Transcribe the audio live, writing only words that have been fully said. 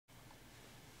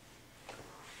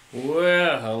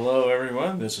Well, hello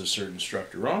everyone. This is CERT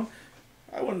Instructor Ron.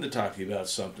 I wanted to talk to you about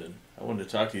something. I wanted to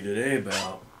talk to you today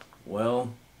about,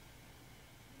 well,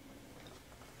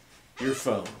 your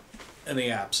phone and the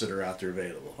apps that are out there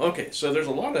available. Okay, so there's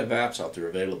a lot of apps out there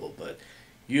available, but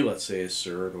you, let's say, as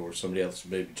CERT or somebody else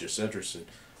maybe just interested,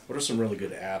 what are some really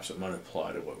good apps that might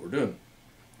apply to what we're doing?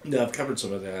 Now, I've covered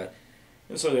some of that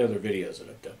in some of the other videos that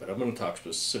I've done, but I'm going to talk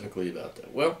specifically about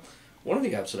that. Well, one of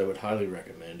the apps that I would highly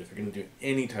recommend if you're going to do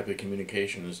any type of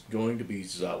communication is going to be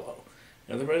Zello.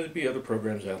 Now, there might be other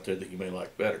programs out there that you may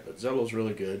like better, but Zello is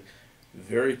really good,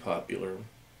 very popular.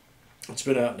 It's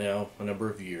been out now a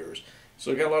number of years, so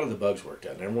it got a lot of the bugs worked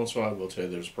out. And every once in a while, I will tell you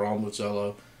there's a problem with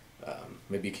Zello.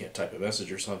 Maybe you can't type a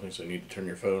message or something, so you need to turn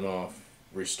your phone off,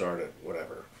 restart it,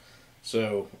 whatever.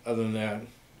 So, other than that,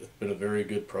 it's been a very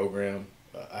good program.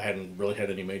 I hadn't really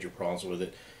had any major problems with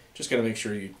it. Just got to make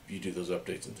sure you do those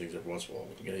updates and things every once in a while.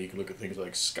 You can look at things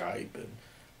like Skype,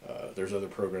 and there's other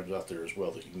programs out there as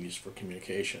well that you can use for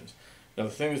communications. Now,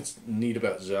 the thing that's neat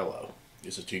about Zello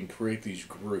is that you can create these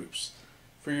groups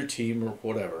for your team or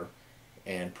whatever,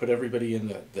 and put everybody in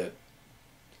that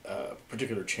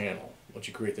particular channel. Once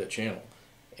you create that channel,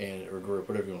 or group,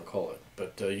 whatever you want to call it.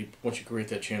 But once you create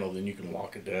that channel, then you can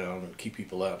lock it down and keep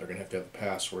people out. They're going to have a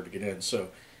password to get in. So,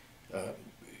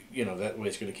 that way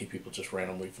it's going to keep people just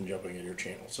randomly from jumping in your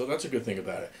channel. So that's a good thing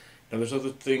about it. Now, there's other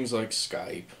things like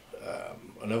Skype.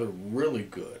 Another really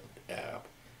good app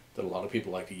that a lot of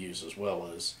people like to use as well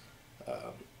is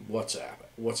WhatsApp.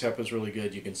 WhatsApp is really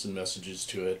good. You can send messages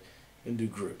to it and do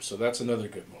groups. So that's another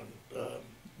good one.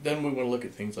 Then we want to look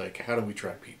at things like how do we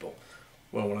track people?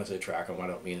 Well, when I say track them, I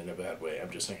don't mean in a bad way.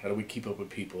 I'm just saying how do we keep up with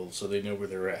people so they know where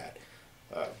they're at?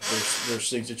 There's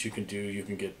things that you can do. You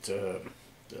can get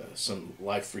some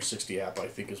Life 360 app, I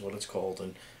think is what it's called,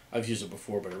 and I've used it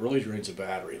before, but it really drains the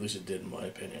battery. At least it did in my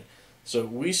opinion. So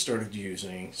we started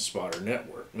using Spotter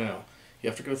Network. Now, you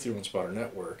have to go through on Spotter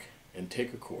Network and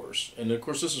take a course, and of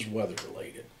course this is weather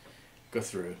related. Go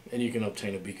through, and you can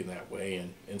obtain a beacon that way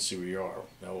and see where you are.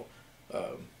 Now,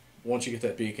 once you get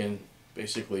that beacon,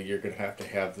 basically you're going to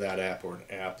have that app or an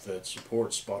app that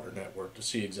supports Spotter Network to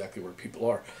see exactly where people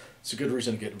are. It's a good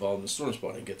reason to get involved in storm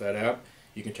spotting. Get that app,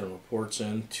 you can turn reports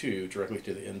in directly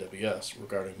to the NWS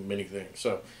regarding many things.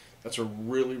 So that's a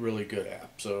really, really good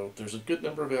app. So there's a good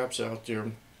number of apps out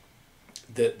there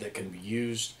that can be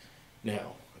used.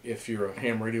 Now, if you're a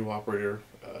ham radio operator,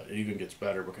 it even gets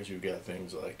better because you've got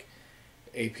things like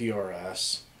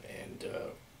APRS and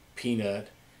Peanut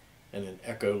and then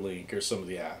Echo Link are some of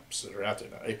the apps that are out there.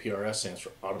 Now, APRS stands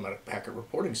for Automatic Packet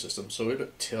Reporting System, so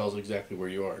it tells exactly where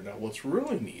you are. Now, what's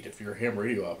really neat if you're a ham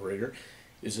radio operator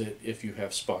is that if you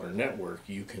have Spotter Network,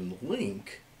 you can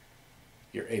link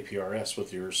your APRS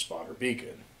with your Spotter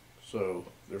beacon. So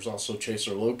there's also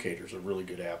Chaser Locators, a really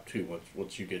good app too.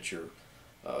 Once you get your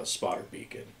Spotter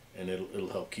beacon, and it'll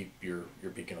help keep your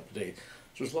beacon up to date.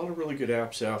 So there's a lot of really good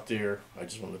apps out there. I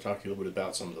just wanted to talk to you a little bit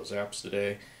about some of those apps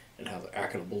today and how they're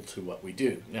applicable to what we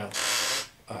do. Now,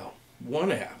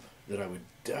 one app that I would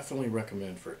definitely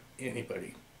recommend for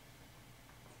anybody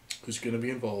who's going to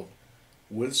be involved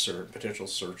with CERT, potential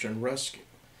search and rescue,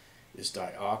 is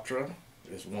Dioptra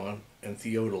is one, and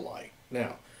Theodolite.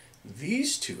 Now,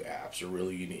 these two apps are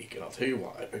really unique, and I'll tell you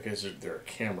why. Because they're a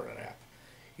camera app.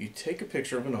 You take a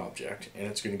picture of an object, and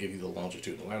it's going to give you the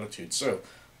longitude and latitude. So,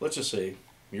 let's just say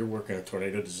you're working a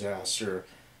tornado disaster,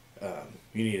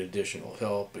 you need additional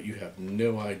help, but you have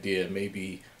no idea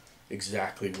maybe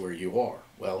exactly where you are.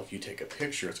 Well, if you take a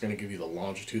picture, it's going to give you the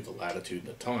longitude, the latitude, and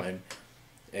the time,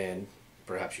 and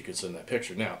perhaps you could send that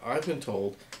picture. Now, I've been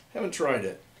told, haven't tried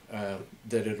it,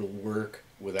 that it'll work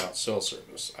without cell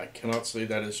service. I cannot say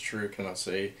that is true, cannot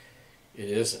say it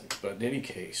isn't, but in any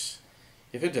case,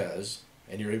 if it does,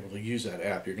 and you're able to use that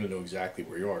app, you're going to know exactly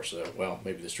where you are. So, well,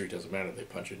 maybe the street doesn't matter. They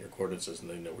punch in your coordinates and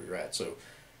they know where you're at. So,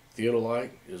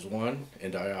 Theodolite is one,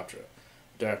 and Dioptra.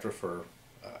 Dioptra for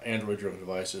Android-driven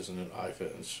devices, and then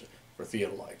iPhones for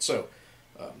Theodolite. So,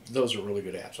 those are really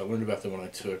good apps. I learned about them when I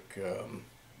took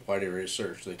wide area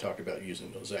search. They talked about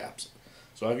using those apps.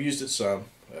 So I've used it some.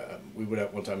 We went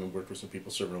out one time and worked with some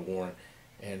people serving a warrant,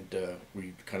 and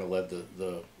we kind of led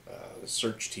the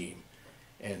search team.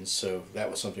 And so that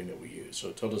was something that we used. So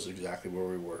it told us exactly where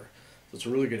we were. So it's a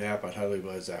really good app. I'd highly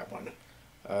advise that one.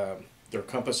 There are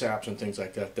compass apps and things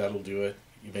like that. That'll do it.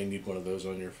 You may need one of those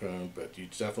on your phone, but you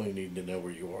definitely need to know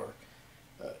where you are.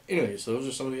 Anyways, those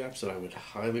are some of the apps that I would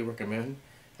highly recommend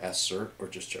as CERT or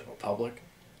just general public.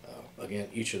 Again,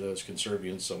 each of those can serve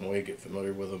you in some way. Get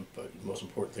familiar with them, but the most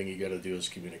important thing you got to do is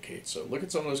communicate. So look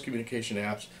at some of those communication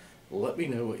apps. Let me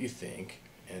know what you think,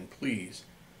 and please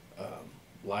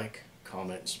like,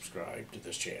 comment, and subscribe to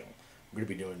this channel. We're going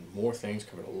to be doing more things,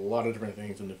 covering a lot of different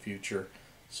things in the future.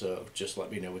 So just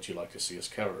let me know what you'd like to see us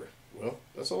cover. Well,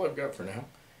 that's all I've got for now.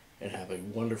 And have a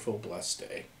wonderful, blessed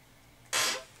day.